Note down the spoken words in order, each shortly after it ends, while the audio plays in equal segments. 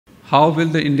how will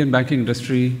the Indian banking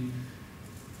industry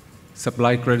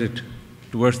supply credit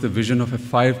towards the vision of a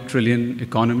 5 trillion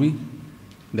economy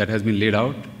that has been laid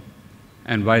out,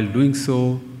 and while doing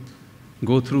so,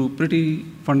 go through pretty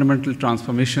fundamental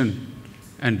transformation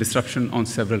and disruption on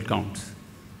several counts.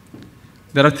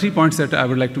 There are 3 points that I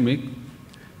would like to make.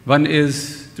 One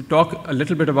is to talk a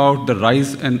little bit about the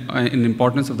rise and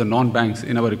importance of the non-banks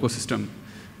in our ecosystem,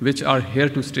 which are here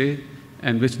to stay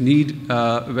and which need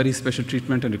very special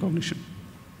treatment and recognition.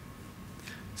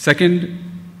 Second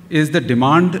is the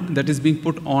demand that is being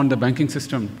put on the banking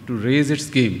system to raise its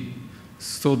game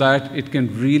so that it can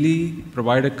really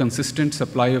provide a consistent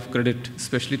supply of credit,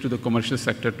 especially to the commercial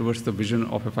sector, towards the vision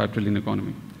of a 5 trillion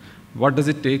economy. What does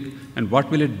it take, and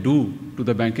what will it do to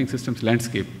the banking system's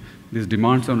landscape? These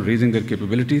demands on raising their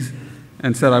capabilities.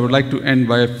 And sir, I would like to end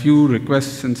by a few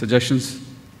requests and suggestions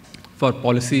for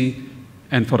policy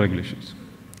and for regulations.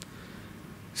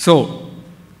 So,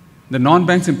 the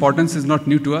non-bank's importance is not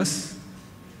new to us.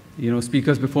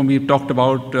 Speakers before me talked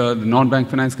about the non-bank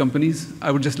finance companies.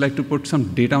 I would just like to put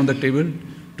some data on the table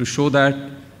to show that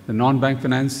the non-bank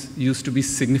finance used to be a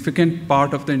significant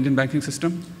part of the Indian banking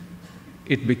system.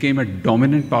 It became a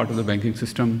dominant part of the banking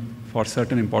system for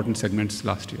certain important segments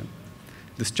last year.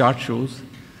 This chart shows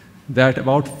that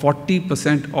about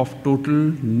 40% of total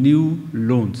new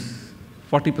loans,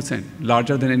 40%,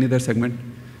 larger than any other segment,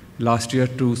 last year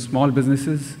to small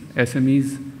businesses,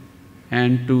 SMEs,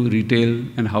 and to retail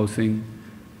and housing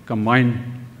combined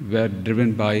were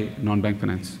driven by non-bank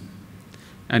finance.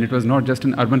 And it was not just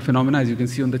an urban phenomenon, as you can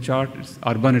see on the chart. It's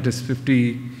urban, it is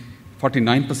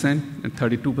 49% and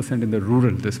 32% in the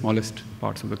rural, the smallest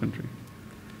parts of the country.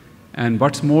 And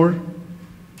what's more,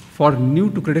 for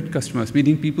new-to-credit customers,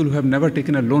 meaning people who have never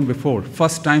taken a loan before,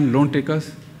 first-time loan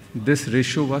takers, this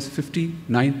ratio was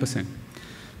 59%.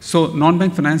 So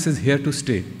non-bank finance is here to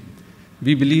stay.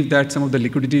 We believe that some of the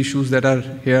liquidity issues that are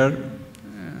here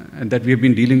and that we have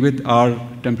been dealing with are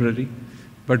temporary,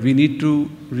 but we need to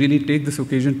really take this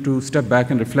occasion to step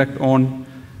back and reflect on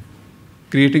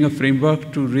creating a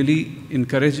framework to really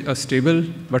encourage a stable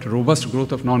but robust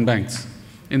growth of non-banks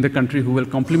in the country who will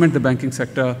complement the banking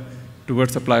sector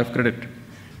towards supply of credit.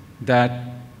 That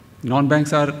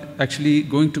non-banks are actually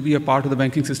going to be a part of the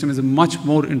banking system in a much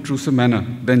more intrusive manner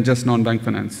than just non-bank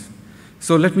finance.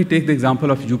 So let me take the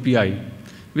example of UPI,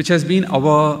 which has been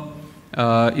our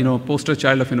poster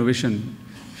child of innovation,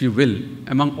 if you will,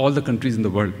 among all the countries in the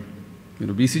world.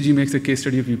 BCG makes a case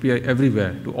study of UPI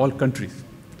everywhere, to all countries.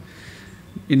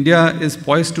 India is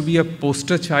poised to be a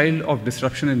poster child of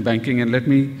disruption in banking, and let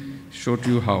me show to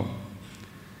you how.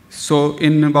 So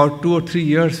in about 2 or 3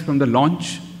 years from the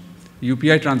launch,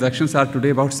 UPI transactions are today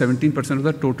about 17% of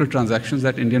the total transactions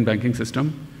that Indian banking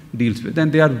system deals with,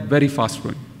 and they are very fast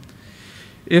growing.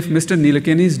 If Mr.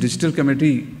 Nilekani's digital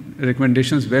committee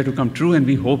recommendations were to come true, and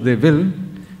we hope they will,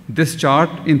 this chart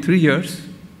in 3 years,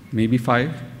 maybe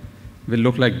 5, will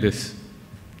look like this.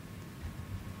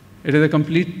 It is a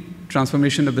complete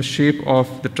transformation of the shape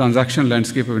of the transaction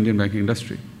landscape of Indian banking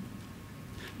industry.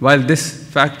 While this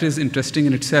fact is interesting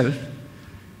in itself,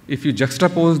 if you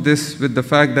juxtapose this with the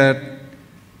fact that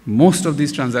most of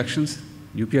these transactions,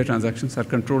 UPI transactions, are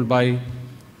controlled by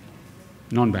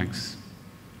non-banks.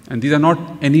 And these are not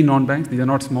any non-banks, these are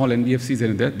not small NBFCs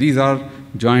in there, these are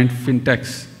giant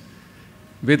fintechs.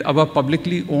 With our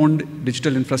publicly owned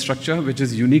digital infrastructure, which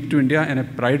is unique to India and a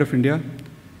pride of India,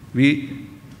 we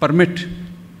permit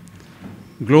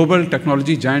global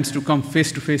technology giants to come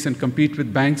face to face and compete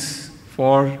with banks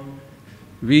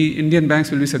Indian banks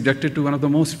will be subjected to one of the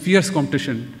most fierce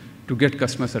competition to get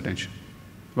customers' attention.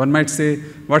 One might say,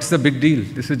 what's the big deal?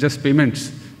 This is just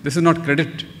payments. This is not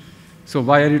credit. So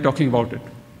why are you talking about it?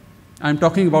 I'm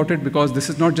talking about it because this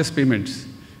is not just payments.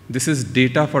 This is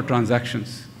data for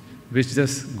transactions, which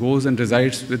just goes and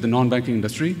resides with the non-banking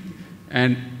industry.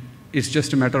 And it's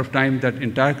just a matter of time that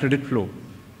entire credit flow,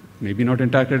 maybe not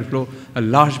entire credit flow, a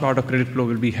large part of credit flow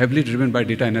will be heavily driven by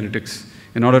data analytics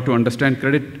in order to understand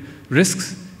credit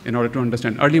risks, in order to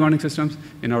understand early warning systems,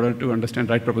 in order to understand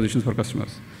right propositions for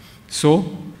customers.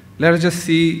 So let us just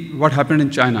see what happened in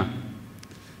China.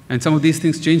 And some of these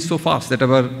things change so fast that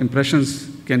our impressions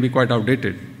can be quite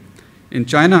outdated. In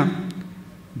China,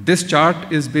 this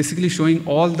chart is basically showing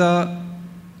all the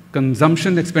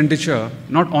consumption expenditure,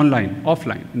 not online,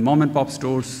 offline, in mom and pop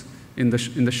stores, in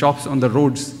the shops on the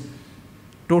roads.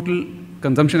 Total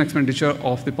consumption expenditure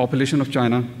of the population of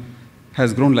China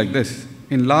has grown like this.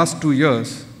 In last 2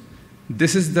 years,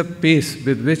 this is the pace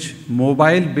with which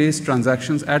mobile-based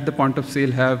transactions at the point of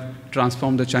sale have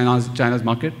transformed the China's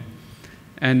market.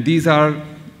 And these are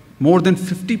more than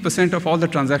 50% of all the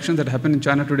transactions that happen in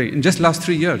China today. In just last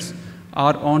 3 years,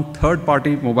 are on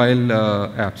third-party mobile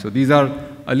apps. So these are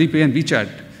Alipay and WeChat,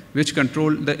 which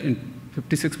control the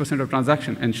 56% of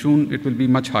transaction, and soon it will be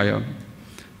much higher.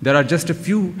 There are just a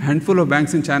few handful of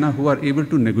banks in China who are able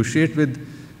to negotiate with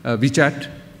WeChat,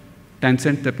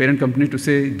 Tencent, the parent company, to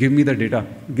say, give me the data.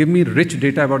 Give me rich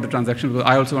data about the transaction, because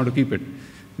I also want to keep it.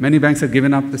 Many banks have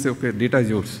given up. They say, okay, data is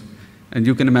yours. And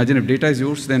you can imagine if data is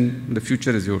yours, then the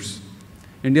future is yours.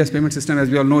 India's payment system, as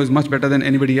we all know, is much better than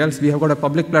anybody else. We have got a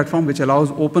public platform which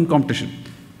allows open competition.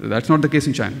 That's not the case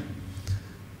in China.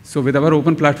 So with our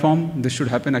open platform, this should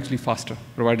happen actually faster,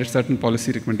 provided certain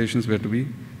policy recommendations were to be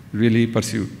really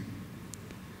pursued.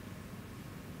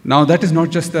 Now, that is not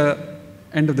just the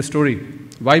end of the story.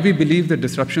 Why we believe that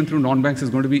disruption through non-banks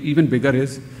is going to be even bigger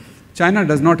is China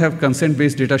does not have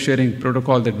consent-based data sharing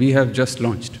protocol that we have just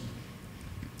launched.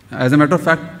 As a matter of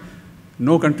fact,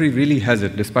 no country really has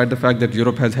it, despite the fact that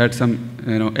Europe has had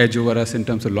some edge over us in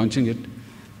terms of launching it.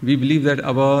 We believe that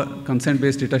our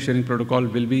consent-based data sharing protocol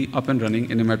will be up and running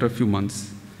in a matter of few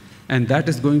months. And that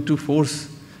is going to force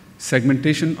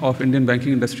segmentation of Indian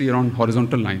banking industry around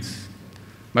horizontal lines.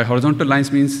 By horizontal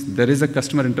lines means there is a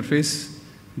customer interface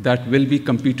that will be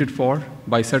competed for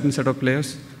by certain set of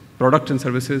players, products and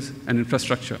services, and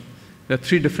infrastructure. There are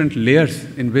three different layers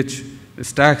in which,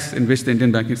 stacks in which the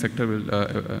Indian banking sector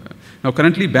will. Now,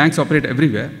 currently, banks operate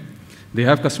everywhere. They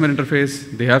have customer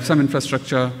interface, they have some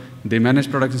infrastructure, they manage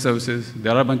products and services,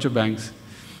 there are a bunch of banks.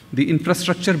 The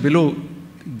infrastructure below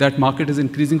that market is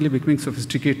increasingly becoming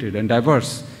sophisticated and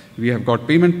diverse. We have got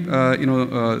payment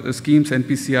schemes,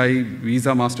 NPCI, Visa,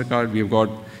 MasterCard. We have got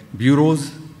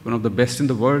bureaus, one of the best in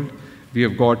the world. We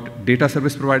have got data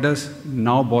service providers,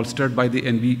 now bolstered by the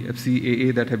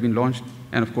NBFC-AA that have been launched,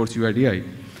 and of course UIDAI.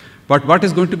 But what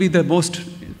is going to be the most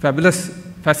fabulous,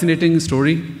 fascinating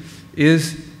story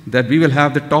is that we will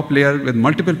have the top layer with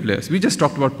multiple players. We just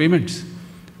talked about payments.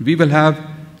 We will have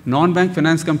non-bank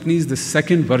finance companies, the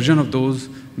second version of those,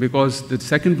 because the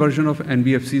second version of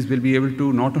NBFCs will be able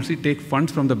to not only take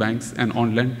funds from the banks and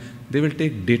on lend, they will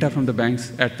take data from the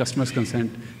banks at customers'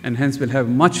 consent, and hence will have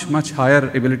much, much higher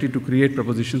ability to create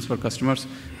propositions for customers,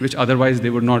 which otherwise they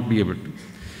would not be able to.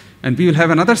 And we will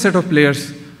have another set of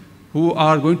players who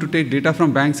are going to take data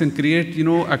from banks and create,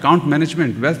 account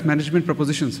management, wealth management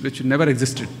propositions, which never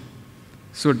existed.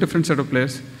 So a different set of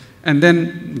players. And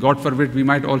then, God forbid, we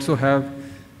might also have,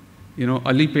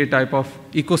 Alipay type of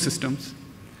ecosystems,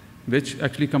 which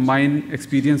actually combine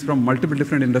experience from multiple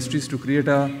different industries to create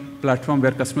a platform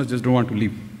where customers just don't want to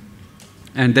leave.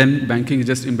 And then banking is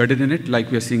just embedded in it, like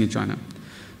we are seeing in China.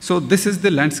 So this is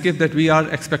the landscape that we are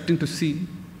expecting to see,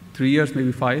 3 years,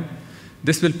 maybe 5.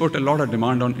 This will put a lot of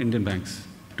demand on Indian banks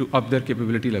to up their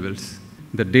capability levels.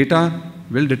 The data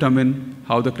will determine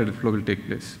how the credit flow will take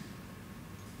place.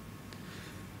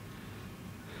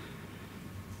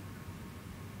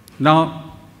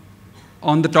 Now,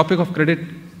 on the topic of credit,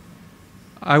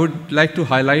 I would like to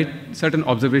highlight certain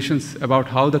observations about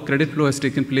how the credit flow has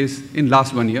taken place in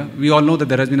last 1 year. We all know that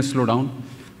there has been a slowdown,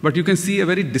 but you can see a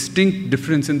very distinct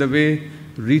difference in the way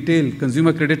retail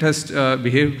consumer credit has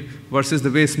behaved versus the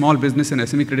way small business and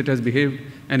SME credit has behaved,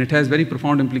 and it has very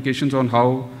profound implications on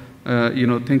how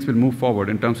things will move forward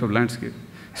in terms of landscape.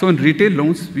 So in retail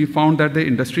loans, we found that the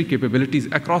industry capabilities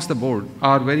across the board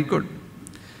are very good.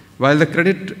 While the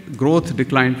credit growth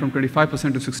declined from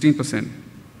 25% to 16%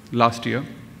 last year,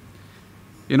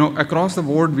 across the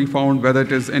board we found, whether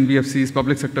it is NBFCs,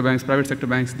 public sector banks, private sector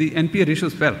banks, the NPA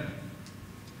ratios fell.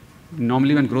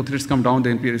 Normally when growth rates come down, the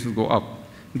NPA ratios go up.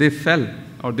 They fell,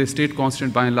 or they stayed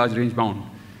constant by and large, range bound.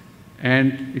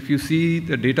 And if you see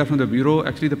the data from the bureau,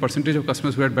 actually the percentage of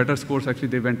customers who had better scores, actually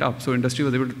they went up. So industry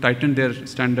was able to tighten their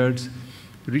standards.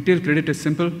 Retail credit is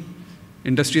simple.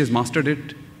 Industry has mastered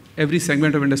it. Every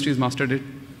segment of industry has mastered it.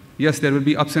 Yes, there will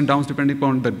be ups and downs depending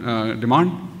upon the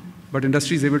demand, but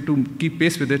industry is able to keep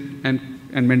pace with it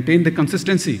and maintain the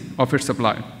consistency of its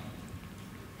supply.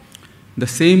 The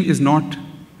same is not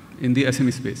in the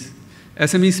SME space.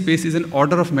 SME space is an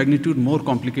order of magnitude more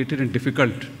complicated and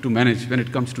difficult to manage when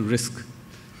it comes to risk.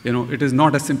 It is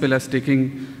not as simple as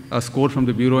taking a score from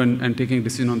the bureau and taking a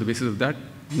decision on the basis of that.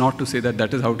 Not to say that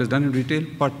that is how it is done in retail,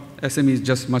 but SME is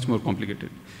just much more complicated.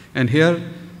 And here,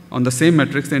 on the same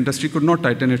metrics, the industry could not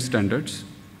tighten its standards.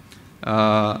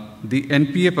 The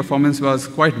NPA performance was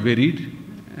quite varied,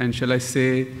 and shall I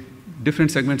say,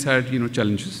 different segments had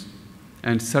challenges,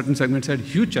 and certain segments had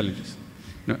huge challenges.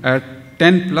 At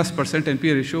 10+%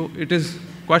 NPA ratio, it is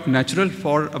quite natural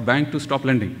for a bank to stop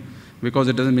lending because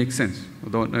it doesn't make sense.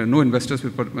 Although no investors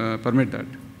will permit that.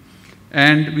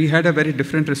 And we had a very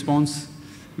different response.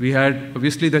 We had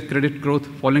obviously the credit growth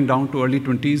falling down to early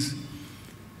 20s.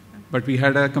 but we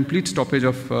had a complete stoppage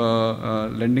of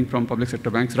lending from public sector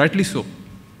banks, rightly so.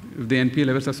 If the NPA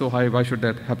levels are so high, why should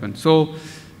that happen? So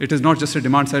it is not just a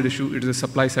demand side issue, it is a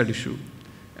supply side issue.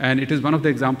 And it is one of the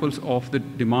examples of the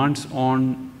demands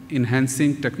on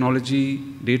enhancing technology,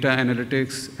 data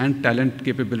analytics, and talent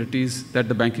capabilities that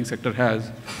the banking sector has.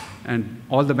 And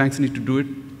all the banks need to do it.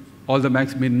 All the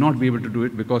banks may not be able to do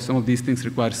it because some of these things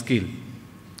require scale.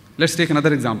 Let's take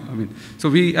another example. So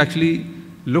we actually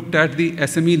looked at the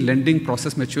SME lending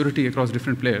process maturity across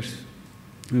different players.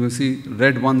 You will see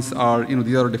red ones are,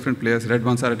 these are different players. Red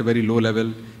ones are at a very low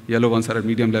level. Yellow ones are at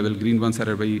medium level. Green ones are at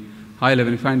a very high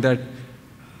level. You find that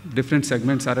different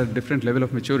segments are at a different level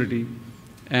of maturity,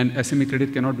 and SME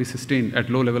credit cannot be sustained at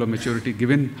low level of maturity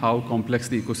given how complex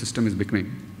the ecosystem is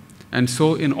becoming. And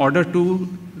so in order to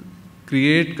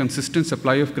create consistent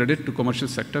supply of credit to commercial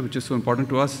sector, which is so important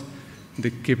to us,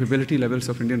 the capability levels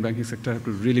of Indian banking sector have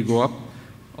to really go up.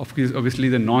 Obviously,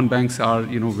 the non-banks are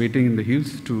waiting in the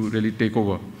heels to really take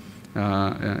over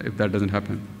if that doesn't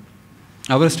happen.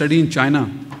 Our study in China,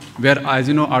 where, as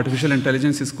you know, artificial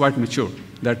intelligence is quite mature,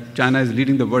 that China is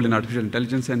leading the world in artificial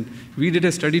intelligence, and we did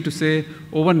a study to say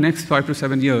over the next 5 to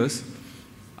 7 years,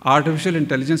 artificial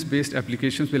intelligence-based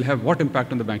applications will have what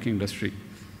impact on the banking industry.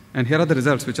 And here are the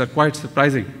results, which are quite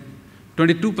surprising.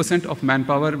 22% of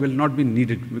manpower will not be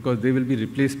needed because they will be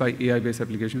replaced by AI-based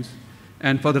applications.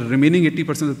 And for the remaining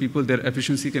 80% of the people, their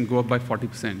efficiency can go up by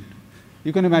 40%.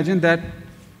 You can imagine that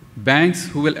banks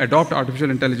who will adopt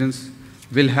artificial intelligence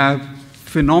will have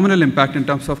phenomenal impact in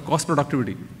terms of cost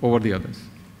productivity over the others.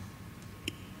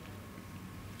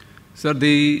 So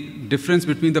the difference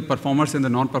between the performers and the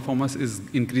non-performers is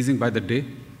increasing by the day,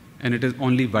 and it is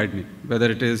only widening, whether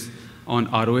it is on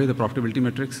ROA, the profitability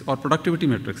metrics, or productivity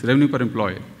metrics, revenue per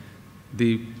employee.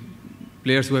 The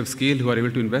players who have scale, who are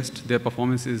able to invest, their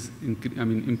performance is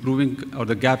improving, or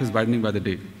the gap is widening by the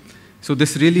day. So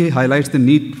this really highlights the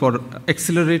need for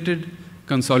accelerated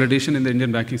consolidation in the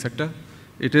Indian banking sector.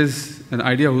 It is an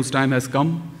idea whose time has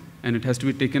come, and it has to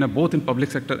be taken up both in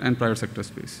public sector and private sector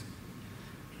space.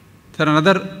 Third,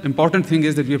 another important thing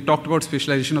is that we have talked about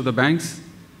specialization of the banks.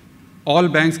 All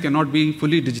banks cannot be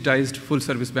fully digitized,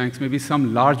 full-service banks. Maybe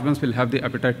some large ones will have the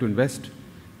appetite to invest.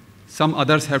 Some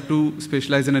others have to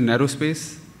specialize in a narrow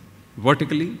space,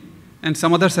 vertically, and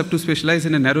some others have to specialize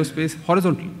in a narrow space,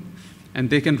 horizontally. And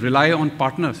they can rely on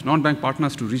partners, non-bank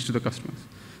partners, to reach to the customers.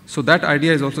 So that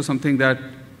idea is also something that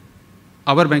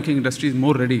our banking industry is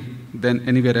more ready than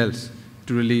anywhere else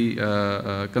to really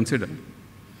consider.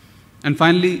 And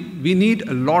finally, we need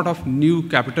a lot of new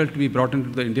capital to be brought into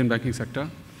the Indian banking sector.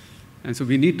 And so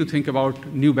we need to think about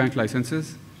new bank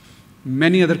licenses.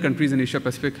 Many other countries in Asia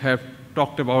Pacific have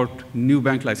talked about new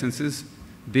bank licenses.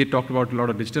 They talked about a lot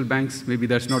of digital banks. Maybe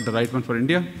that's not the right one for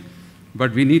India.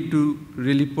 But we need to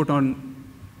really put on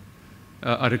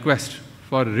a request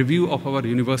for review of our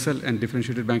universal and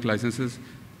differentiated bank licenses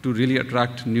to really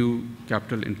attract new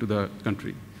capital into the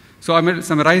country. So I will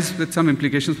summarize with some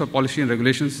implications for policy and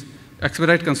regulations: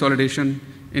 expedite consolidation,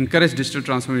 encourage digital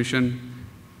transformation.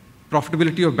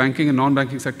 Profitability of banking and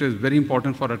non-banking sector is very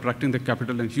important for attracting the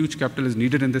capital, and huge capital is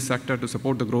needed in this sector to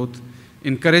support the growth.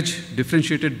 Encourage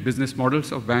differentiated business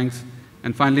models of banks.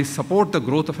 And finally, support the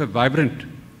growth of a vibrant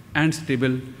and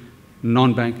stable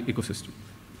non-bank ecosystem.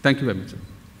 Thank you very much, sir.